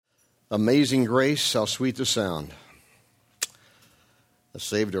Amazing grace, how sweet the sound that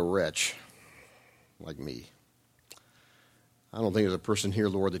saved a wretch like me. I don't think there's a person here,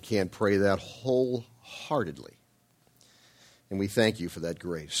 Lord, that can't pray that wholeheartedly. And we thank you for that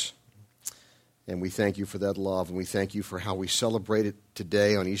grace. And we thank you for that love. And we thank you for how we celebrate it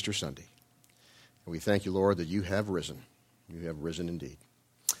today on Easter Sunday. And we thank you, Lord, that you have risen. You have risen indeed.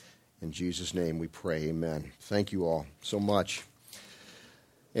 In Jesus' name we pray, amen. Thank you all so much.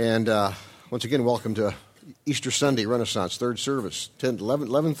 And once again, welcome to Easter Sunday Renaissance, third service,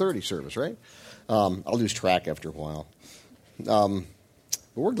 11:30 service, right? I'll lose track after a while. But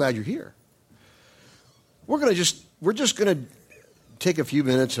we're glad you're here. We're just going to take a few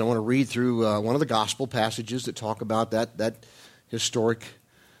minutes, and I want to read through one of the gospel passages that talk about that historic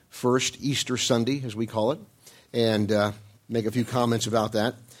first Easter Sunday, as we call it, and make a few comments about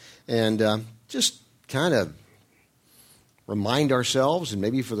that, and just kind of remind ourselves, and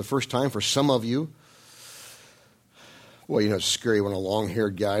maybe for the first time for some of you, well, you know, it's scary when a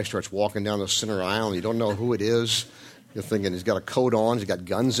long-haired guy starts walking down the center aisle and you don't know who it is. You're thinking he's got a coat on, he's got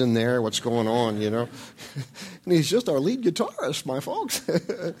guns in there, what's going on, you know? And he's just our lead guitarist, my folks.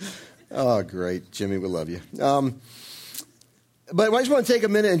 Oh, great. Jimmy, we love you. But I just want to take a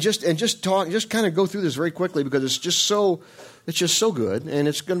minute and just talk, just kind of go through this very quickly because it's just so good, and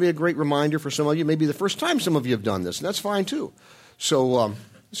it's going to be a great reminder for some of you. Maybe the first time some of you have done this, and that's fine too. So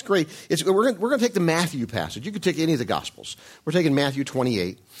it's great. We're going to take the Matthew passage. You could take any of the Gospels. We're taking Matthew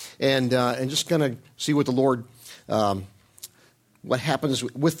 28, and just kind of see what the Lord, what happens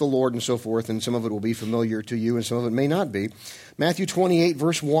with the Lord and so forth, and some of it will be familiar to you, and some of it may not be. Matthew 28,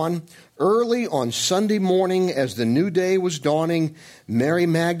 verse 1, early on Sunday morning, as the new day was dawning, Mary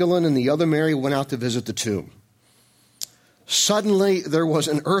Magdalene and the other Mary went out to visit the tomb. Suddenly there was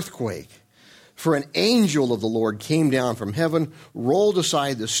an earthquake, for an angel of the Lord came down from heaven, rolled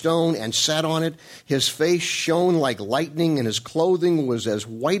aside the stone, and sat on it. His face shone like lightning, and his clothing was as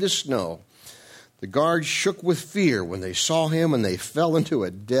white as snow. The guards shook with fear when they saw him, and they fell into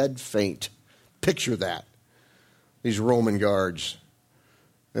a dead faint. Picture that. These Roman guards.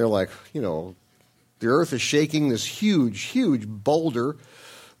 They're like, you know, the earth is shaking. This huge, huge boulder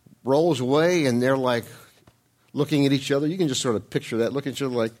rolls away, and they're like looking at each other. You can just sort of picture that. Look at each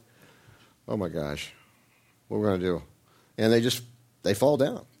other like, oh my gosh, what are we going to do? And they fall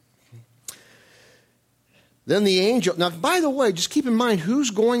down. Then the angel, now by the way, just keep in mind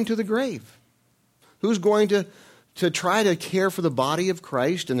who's going to the grave. Who's going to try to care for the body of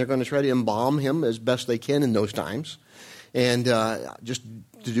Christ, and they're going to try to embalm him as best they can in those times, and just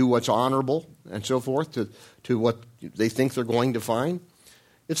to do what's honorable and so forth to what they think they're going to find.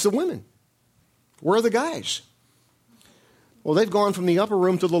 It's the women. Where are the guys? Well, they've gone from the upper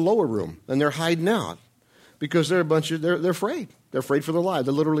room to the lower room, and they're hiding out because they're afraid. They're afraid for their lives.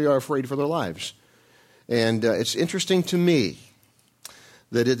 They literally are afraid for their lives. And it's interesting to me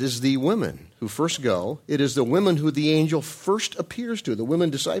that it is the women who first go. It is the women who the angel first appears to, the women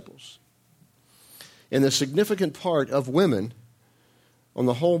disciples. And the significant part of women on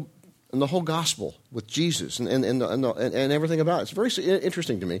the whole gospel with Jesus and everything about it. It's very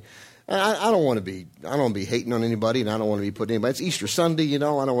interesting to me. I don't want to be hating on anybody, and I don't want to be putting anybody. It's Easter Sunday, you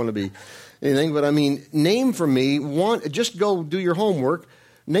know. I don't want to be anything, but I mean, name for me one. Just go do your homework.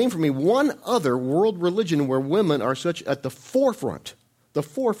 Name for me one other world religion where women are such at the forefront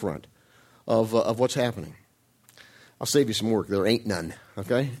of what's happening. I'll save you some work. There ain't none.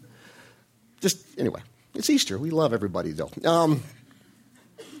 Okay. Just anyway, it's Easter. We love everybody though.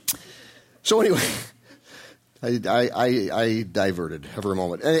 So anyway, I diverted for a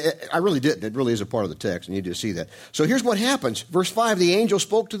moment. I really didn't. It really is a part of the text. You need to see that. So here's what happens. Verse 5, the angel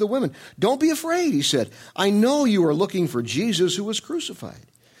spoke to the women. Don't be afraid, he said. I know you are looking for Jesus who was crucified.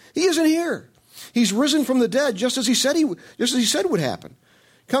 He isn't here. He's risen from the dead, just as he said would happen.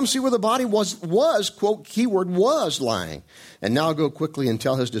 Come see where the body was, quote, keyword, was lying. And now go quickly and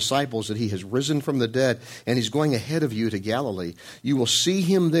tell his disciples that he has risen from the dead, and he's going ahead of you to Galilee. You will see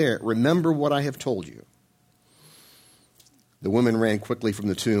him there. Remember what I have told you. The women ran quickly from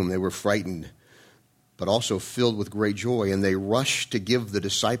the tomb. They were frightened, but also filled with great joy, and they rushed to give the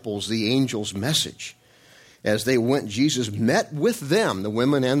disciples the angel's message. As they went, Jesus met with them, the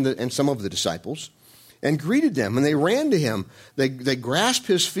women and some of the disciples, and greeted them, and they ran to him. They grasped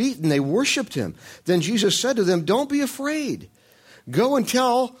his feet, and they worshiped him. Then Jesus said to them, don't be afraid. Go and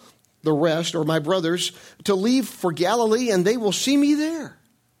tell the rest, or my brothers, to leave for Galilee, and they will see me there.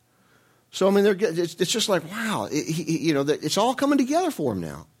 So, I mean, it's just like, wow, it's all coming together for him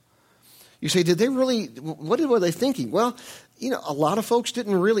now. You say, did they really, what were they thinking? Well, a lot of folks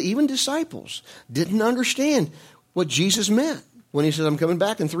didn't really, even disciples, didn't understand what Jesus meant. when he said, I'm coming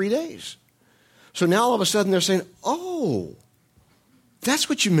back in 3 days. So now all of a sudden they're saying, oh, that's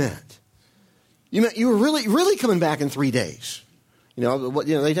what you meant. You meant you were really coming back in 3 days.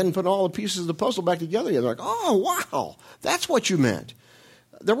 They hadn't put all the pieces of the puzzle back together yet. They're like, oh, wow, that's what you meant.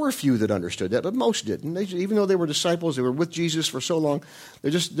 There were a few that understood that, but most didn't. Even though they were disciples, they were with Jesus for so long, they're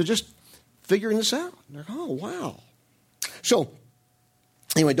just figuring this out. They're like, oh, wow. So,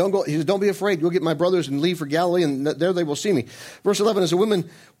 anyway, he says, don't be afraid. Go get my brothers and leave for Galilee, and there they will see me. Verse 11, as the women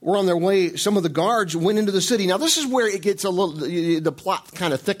were on their way, some of the guards went into the city. Now, this is where it gets the plot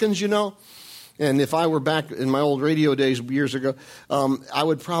kind of thickens, And if I were back in my old radio days years ago, I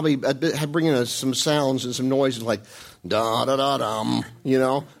would probably bring in some sounds and some noises like da-da-da-dum,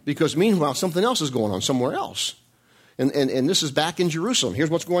 because meanwhile something else is going on somewhere else. And this is back in Jerusalem.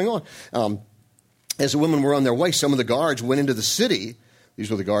 Here's what's going on. As the women were on their way, some of the guards went into the city. These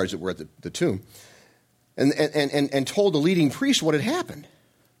were the guards that were at the tomb. And told the leading priest what had happened.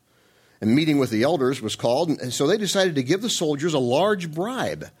 And meeting with the elders was called, and so they decided to give the soldiers a large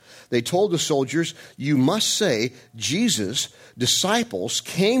bribe. They told the soldiers, you must say, Jesus' disciples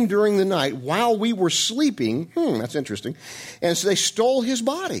came during the night while we were sleeping. That's interesting. And so they stole his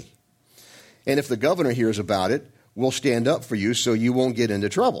body. And if the governor hears about it, we'll stand up for you so you won't get into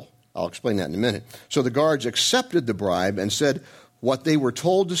trouble. I'll explain that in a minute. So the guards accepted the bribe and said what they were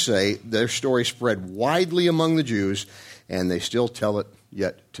told to say. Their story spread widely among the Jews, and they still tell it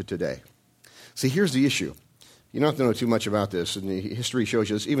yet to today. See, here's the issue. You don't have to know too much about this, and history shows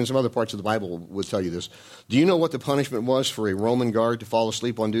you this. Even some other parts of the Bible will tell you this. Do you know what the punishment was for a Roman guard to fall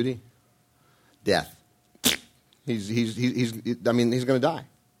asleep on duty? Death. He's going to die.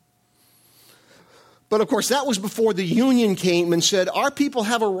 But, of course, that was before the union came and said, our people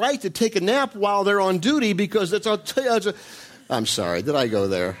have a right to take a nap while they're on duty because I'm sorry, did I go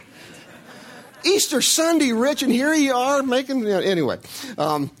there? Easter Sunday, Rich, and here you are making... Anyway,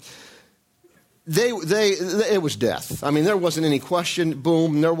 it was death. I mean, there wasn't any question.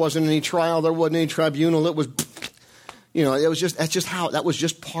 Boom. There wasn't any trial. There wasn't any tribunal. It was, that was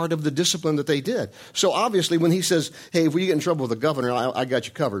just part of the discipline that they did. So obviously, when he says, "Hey, if we get in trouble with the governor, I got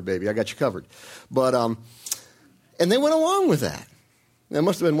you covered, baby. I got you covered," but and they went along with that. That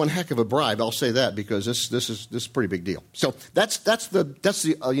must have been one heck of a bribe. I'll say that because this is a pretty big deal. So that's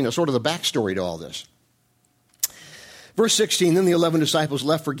the sort of the backstory to all this. Verse 16, then the 11 disciples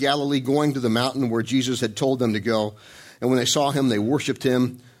left for Galilee, going to the mountain where Jesus had told them to go. And when they saw him, they worshipped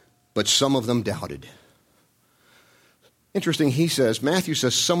him, but some of them doubted. Interesting, Matthew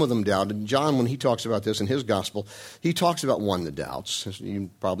says some of them doubted. John, when he talks about this in his gospel, he talks about one that doubts. You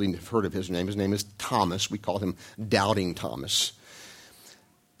probably have heard of his name. His name is Thomas. We call him Doubting Thomas.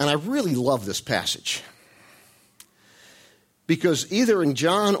 And I really love this passage. Because either in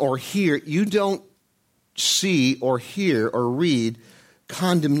John or here, you don't see or hear or read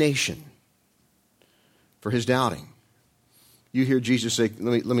condemnation for his doubting. You hear Jesus say,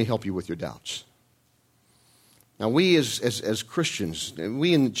 let me help you with your doubts. Now we as Christians,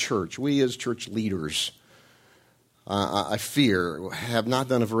 we in the church, we as church leaders, I fear, have not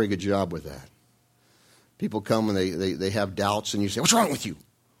done a very good job with that. People come and they have doubts and you say, what's wrong with you?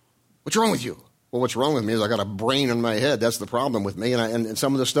 What's wrong with you? Well, what's wrong with me is I got a brain in my head. That's the problem with me. And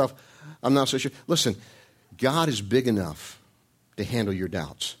some of the stuff, I'm not so sure. Listen, God is big enough to handle your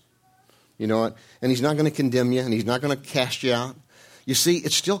doubts. You know what? And he's not going to condemn you, and he's not going to cast you out. You see,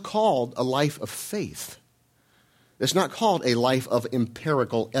 it's still called a life of faith. It's not called a life of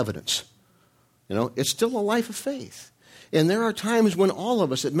empirical evidence. It's still a life of faith. And there are times when all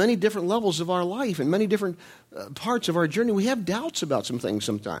of us, at many different levels of our life and many different parts of our journey, we have doubts about some things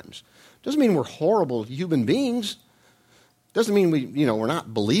sometimes. Doesn't mean we're horrible human beings. Doesn't mean we're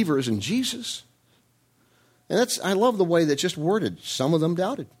not believers in Jesus. And I love the way that's just worded. Some of them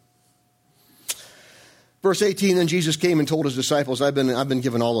doubted. Verse 18, then Jesus came and told his disciples, I've been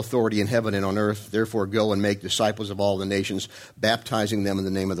given all authority in heaven and on earth. Therefore go and make disciples of all the nations, baptizing them in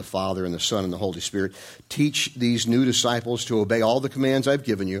the name of the Father and the Son and the Holy Spirit. Teach these new disciples to obey all the commands I've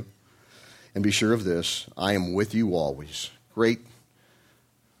given you. And be sure of this, I am with you always. Great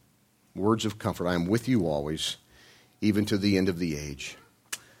words of comfort. I am with you always, even to the end of the age.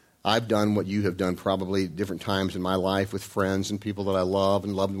 I've done what you have done probably different times in my life with friends and people that I love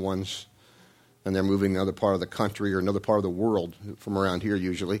and loved ones. And they're moving to another part of the country or another part of the world from around here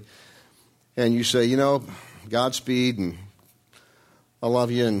usually. And you say, Godspeed, and I love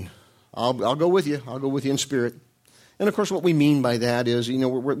you, and I'll go with you. I'll go with you in spirit. And, of course, what we mean by that is,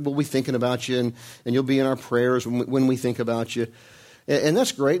 we'll be thinking about you, and you'll be in our prayers when we think about you. And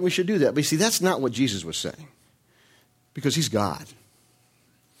that's great, and we should do that. But, you see, that's not what Jesus was saying, because he's God.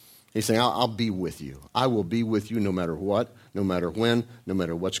 He's saying, I'll be with you. I will be with you no matter what, no matter when, no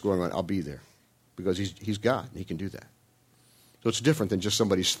matter what's going on, I'll be there. Because he's God, and he can do that. So it's different than just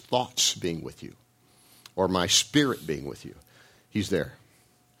somebody's thoughts being with you or my spirit being with you. He's there.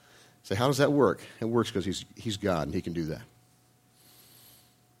 Say, how does that work? It works because he's God, and he can do that.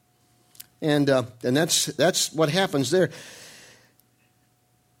 And that's what happens there.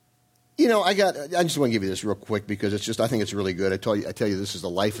 You know, I just want to give you this real quick because I think it's really good. I tell you, this is the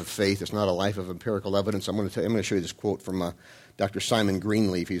life of faith. It's not a life of empirical evidence. I'm going to show you this quote from Dr. Simon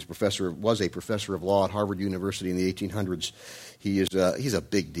Greenleaf. He was a professor of law at Harvard University in the 1800s. He's a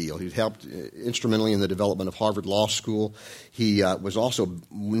big deal. He helped instrumentally in the development of Harvard Law School. He was also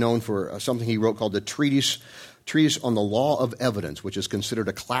known for something he wrote called the Treatise on the Law of Evidence, which is considered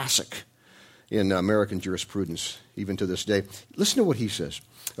a classic in American jurisprudence, even to this day. Listen to what he says.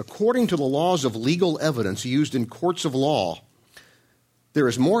 According to the laws of legal evidence used in courts of law, there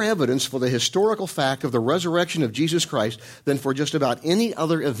is more evidence for the historical fact of the resurrection of Jesus Christ than for just about any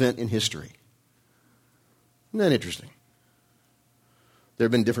other event in history. Isn't that interesting? There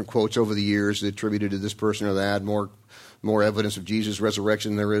have been different quotes over the years attributed to this person or that, more evidence of Jesus'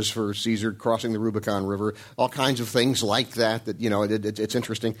 resurrection than there is for Caesar crossing the Rubicon River, all kinds of things like that you know, it's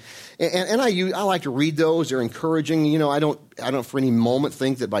interesting. And I like to read those. They're encouraging. You know, I don't for any moment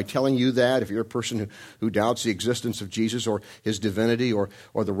think that by telling you that, if you're a person who doubts the existence of Jesus or his divinity or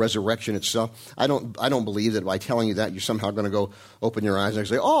the resurrection itself, I don't believe that by telling you that you're somehow going to go open your eyes and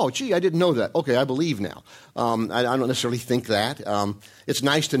say, oh, gee, I didn't know that. Okay, I believe now. I don't necessarily think that. It's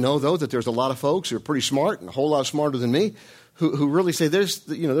nice to know, though, that there's a lot of folks who are pretty smart and a whole lot smarter than me who really say there's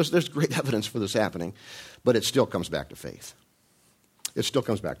great evidence for this happening, but it still comes back to faith. It still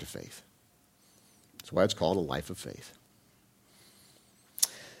comes back to faith. That's why it's called a life of faith.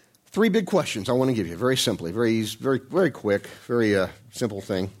 3 big questions I want to give you, very simply, very quick, very simple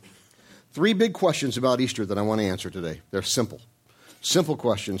thing. 3 big questions about Easter that I want to answer today. They're simple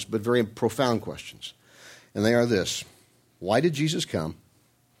questions, but very profound questions. And they are this: why did Jesus come?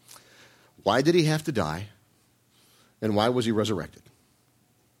 Why did he have to die? And why was he resurrected?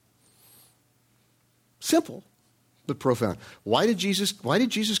 Simple, but profound. Why did Jesus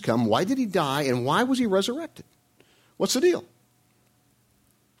come? Why did he die? And why was he resurrected? What's the deal?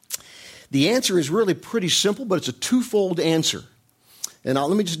 The answer is really pretty simple, but it's a twofold answer. And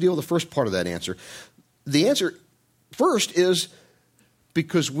let me just deal with the first part of that answer. The answer first is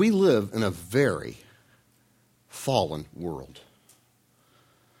because we live in a very fallen world.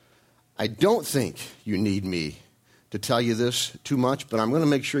 I don't think you need me to tell you this too much, but I'm going to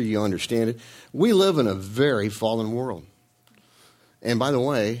make sure you understand it. We live in a very fallen world. And by the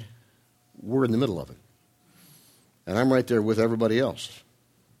way, we're in the middle of it. And I'm right there with everybody else.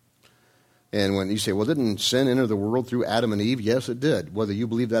 And when you say, well, didn't sin enter the world through Adam and Eve? Yes, it did. Whether you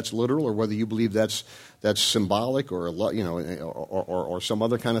believe that's literal or whether you believe that's symbolic or or some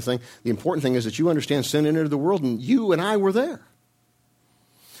other kind of thing, the important thing is that you understand sin entered the world, and you and I were there.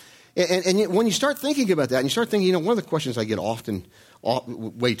 And yet when you start thinking about that, and you start thinking, one of the questions I get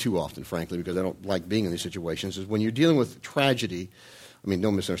way too often, frankly, because I don't like being in these situations, is when you're dealing with tragedy. I mean,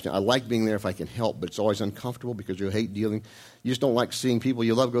 don't misunderstand. I like being there if I can help, but it's always uncomfortable because you hate dealing. You just don't like seeing people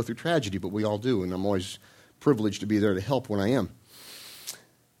you love go through tragedy, but we all do, and I'm always privileged to be there to help when I am.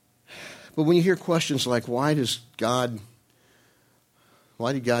 But when you hear questions like, why did God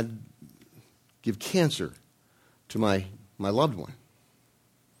give cancer to my loved one?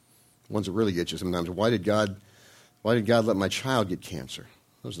 Ones that really get you sometimes. Why did God let my child get cancer?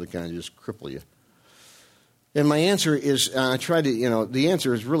 Those are the kind that just cripple you. And my answer is, the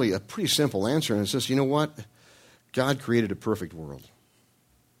answer is really a pretty simple answer, and it's this: you know what? God created a perfect world.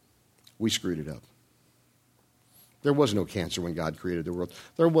 We screwed it up. There was no cancer when God created the world.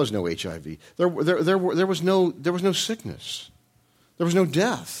 There was no HIV. There was no sickness. There was no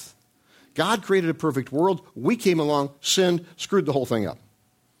death. God created a perfect world. We came along, sinned, screwed the whole thing up.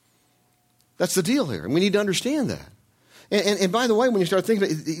 That's the deal here, and we need to understand that. And by the way, when you start thinking,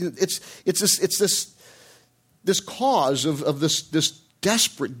 it's this cause of this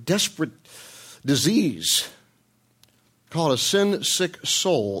desperate disease called a sin-sick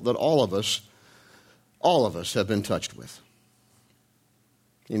soul that all of us have been touched with.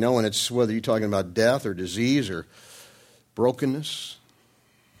 And it's whether you're talking about death or disease or brokenness,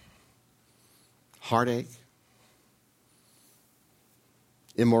 heartache,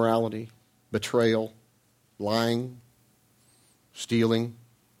 immorality, betrayal, lying, stealing,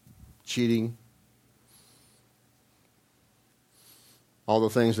 cheating, all the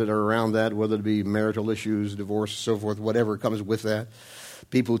things that are around that, whether it be marital issues, divorce, so forth, whatever comes with that.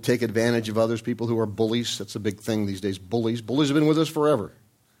 People who take advantage of others, people who are bullies. That's a big thing these days, bullies. Bullies have been with us forever.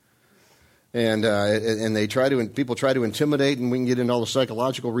 And people try to intimidate, and we can get into all the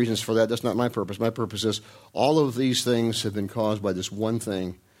psychological reasons for that. That's not my purpose. My purpose is all of these things have been caused by this one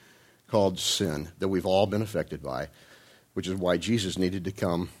thing called sin that we've all been affected by, which is why Jesus needed to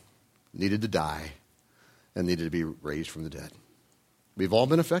come, needed to die, and needed to be raised from the dead. We've all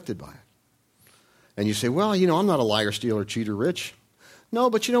been affected by it. And you say, well, I'm not a liar, stealer, cheater, rich. No,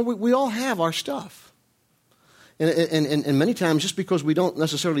 but we all have our stuff. And many times, just because we don't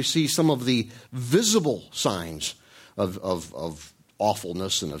necessarily see some of the visible signs of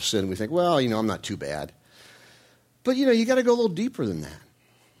awfulness and of sin, we think, well, I'm not too bad. But, you got to go a little deeper than that.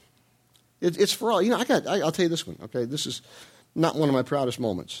 It's for all. I'll tell you this one, okay? This is not one of my proudest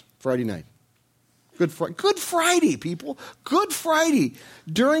moments. Friday night. Good Friday, people. Good Friday.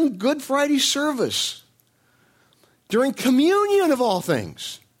 During Good Friday service. During communion of all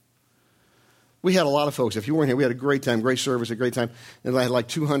things. We had a lot of folks. If you weren't here, we had a great time, great service, a great time. And I had like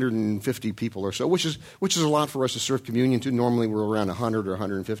 250 people or so, which is a lot for us to serve communion to. Normally we're around 100 or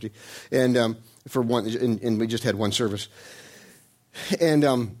 150, and and we just had one service. And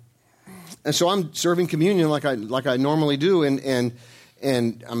so I'm serving communion like I normally do, and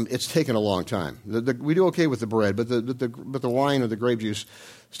it's taken a long time. We do okay with the bread, but the wine or the grape juice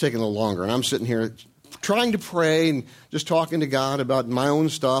is taking a little longer. And I'm sitting here trying to pray and just talking to God about my own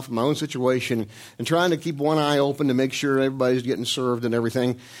stuff, my own situation, and trying to keep one eye open to make sure everybody's getting served and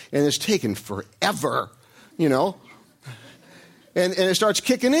everything. And it's taken forever, And it starts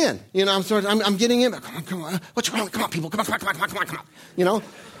kicking in. I'm getting in. Come on. What's wrong? Come on, people. Come on.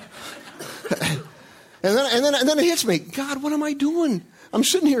 And then it hits me. God, what am I doing? I'm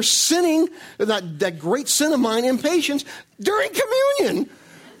sitting here sinning, that great sin of mine, impatience, during communion,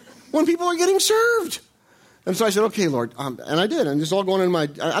 when people are getting served. And so I said, okay, Lord. And I did. And it's all going in I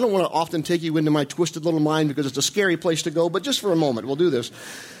don't want to often take you into my twisted little mind because it's a scary place to go, but just for a moment, we'll do this.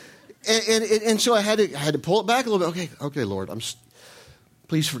 And so I had to pull it back a little bit. Okay, Lord,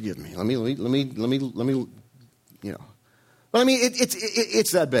 please forgive me. Let me. But I mean,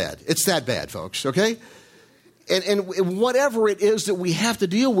 it's that bad. It's that bad, folks, okay? And whatever it is that we have to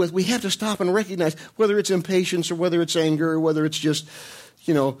deal with, we have to stop and recognize, whether it's impatience or whether it's anger or whether it's just,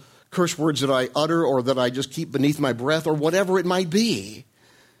 curse words that I utter or that I just keep beneath my breath or whatever it might be.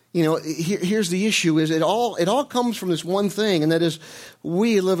 Here's the issue, is it all comes from this one thing, and that is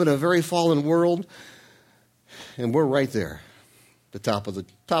we live in a very fallen world, and we're right there, the top of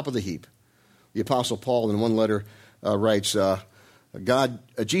the heap. The Apostle Paul in one letter writes,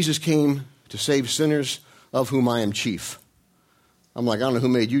 Jesus came to save sinners, of whom I am chief. I'm like, I don't know who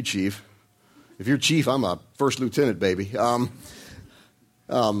made you chief. If you're chief, I'm a first lieutenant, baby.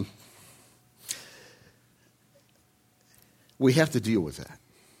 We have to deal with that,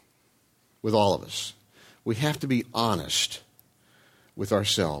 with all of us. We have to be honest with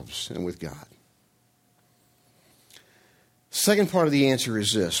ourselves and with God. Second part of the answer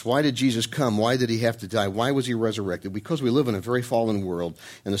is this. Why did Jesus come? Why did he have to die? Why was he resurrected? Because we live in a very fallen world.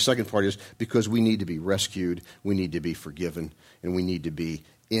 And the second part is because we need to be rescued, we need to be forgiven, and we need to be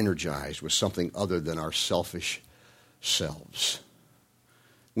energized with something other than our selfish selves.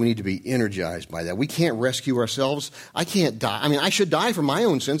 We need to be energized by that. We can't rescue ourselves. I can't die. I mean, I should die for my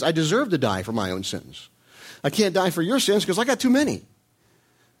own sins. I deserve to die for my own sins. I can't die for your sins because I got too many.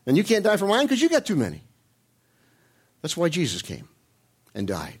 And you can't die for mine because you got too many. That's why Jesus came and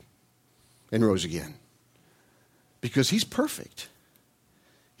died and rose again. Because he's perfect.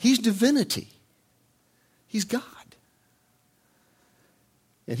 He's divinity. He's God.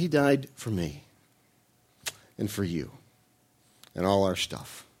 And he died for me and for you and all our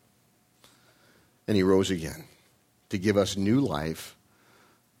stuff. And he rose again to give us new life,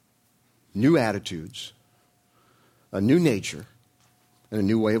 new attitudes, a new nature, and a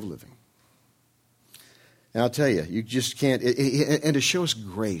new way of living. And I'll tell you, you just can't, and to show us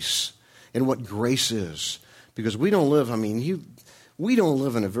grace and what grace is. Because we don't live, we don't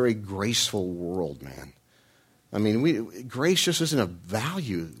live in a very graceful world, man. I mean, grace just isn't a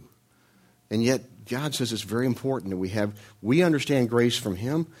value. And yet, God says it's very important that we understand grace from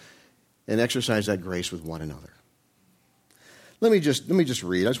him and exercise that grace with one another. Let me just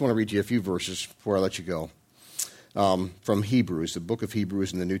read. I just want to read to you a few verses before I let you go. From Hebrews, the book of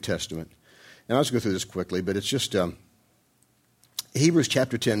Hebrews in the New Testament. And I'll just go through this quickly, but it's just Hebrews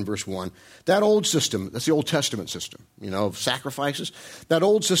chapter 10, verse 1. That old system, that's the Old Testament system, of sacrifices. That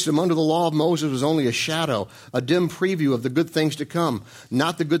old system under the law of Moses was only a shadow, a dim preview of the good things to come,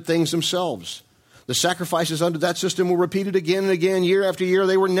 not the good things themselves. The sacrifices under that system were repeated again and again, year after year.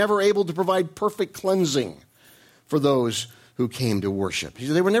 They were never able to provide perfect cleansing for those who came to worship.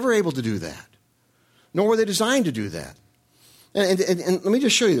 They were never able to do that, nor were they designed to do that. And let me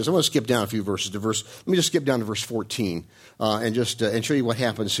just show you this. I want to skip down a few verses let me just skip down to verse 14 and show you what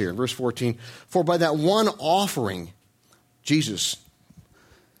happens here. In verse 14, for by that one offering, Jesus,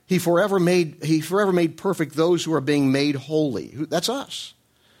 he forever made perfect those who are being made holy. That's us.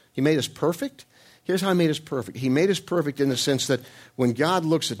 He made us perfect. Here's how he made us perfect. He made us perfect in the sense that when God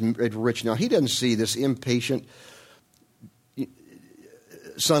looks at Rich now, he doesn't see this impatient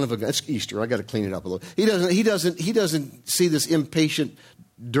son of a gun. It's Easter. I got to clean it up a little. He doesn't see this impatient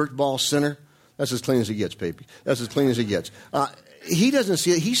dirtball sinner. That's as clean as he gets, baby. That's as clean as he gets. He doesn't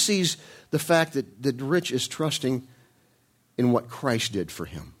see it. He sees the fact that Rich is trusting in what Christ did for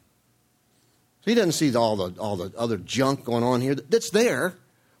him. So he doesn't see all the other junk going on here. That's there.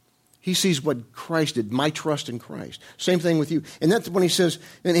 He sees what Christ did, my trust in Christ. Same thing with you. And that's when he says,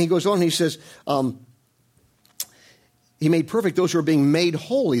 and he goes on, he says, he made perfect those who are being made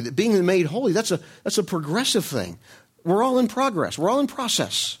holy. Being made holy, that's a progressive thing. We're all in progress. We're all in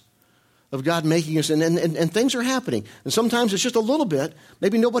process of God making us, and things are happening. And sometimes it's just a little bit.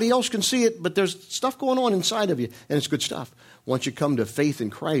 Maybe nobody else can see it, but there's stuff going on inside of you, and it's good stuff. Once you come to faith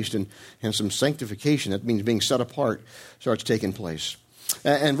in Christ and some sanctification, that means being set apart, starts taking place.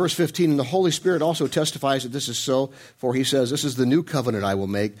 And verse 15, and the Holy Spirit also testifies that this is so, for he says, this is the new covenant I will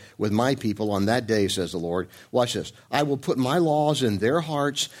make with my people on that day, says the Lord. Watch this. I will put my laws in their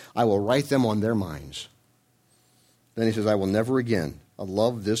hearts. I will write them on their minds. Then he says, I will never again, I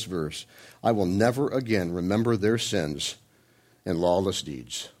love this verse, I will never again remember their sins and lawless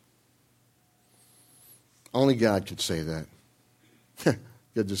deeds. Only God could say that.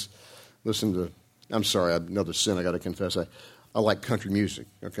 You just listen to, I'm sorry, another sin I got to confess. I like country music,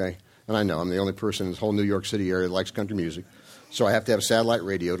 okay? And I know I'm the only person in this whole New York City area that likes country music. So I have to have a satellite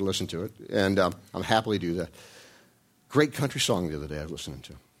radio to listen to it. And I'll happily do that. Great country song the other day I was listening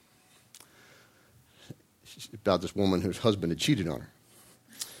to. About this woman whose husband had cheated on her.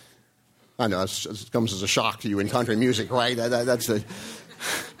 I know, it comes as a shock to you in country music, right?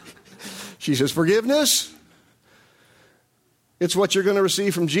 She says, forgiveness, it's what you're going to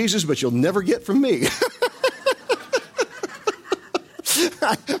receive from Jesus, but you'll never get from me.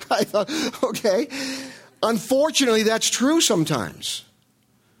 I thought, okay. Unfortunately, that's true sometimes.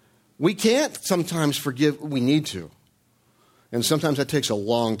 We can't sometimes forgive. We need to. And sometimes that takes a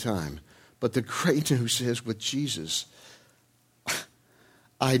long time. But the great news is with Jesus,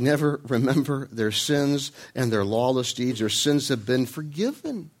 I never remember their sins and their lawless deeds. Their sins have been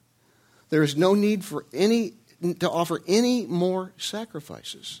forgiven. There is no need for to offer any more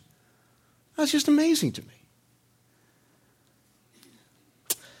sacrifices. That's just amazing to me.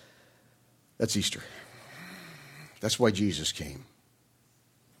 That's Easter. That's why Jesus came.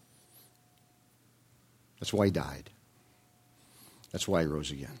 That's why he died. That's why he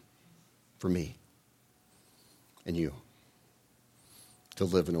rose again. For me and you. To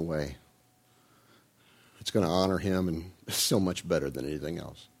live in a way that's going to honor him and so much better than anything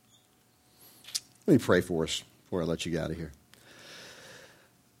else. Let me pray for us before I let you get out of here.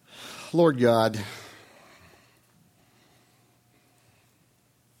 Lord God,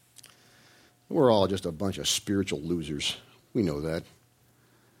 we're all just a bunch of spiritual losers. We know that.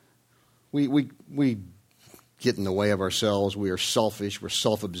 We get in the way of ourselves. We are selfish. We're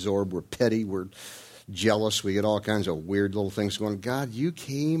self-absorbed. We're petty. We're jealous. We get all kinds of weird little things going. God, you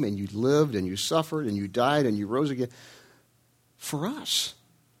came and you lived and you suffered and you died and you rose again for us.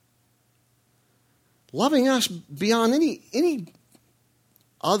 Loving us beyond any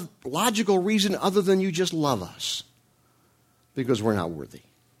logical reason other than you just love us because we're not worthy.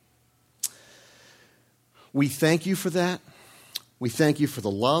 We thank you for that. We thank you for the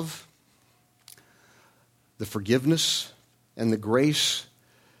love, the forgiveness, and the grace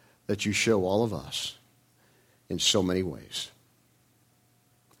that you show all of us in so many ways.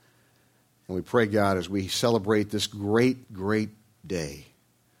 And we pray, God, as we celebrate this great, great day,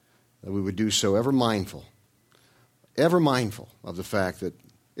 that we would do so ever mindful of the fact that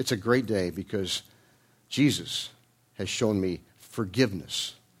it's a great day because Jesus has shown me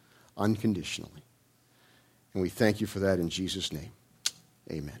forgiveness unconditionally. And we thank you for that in Jesus' name.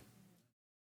 Amen.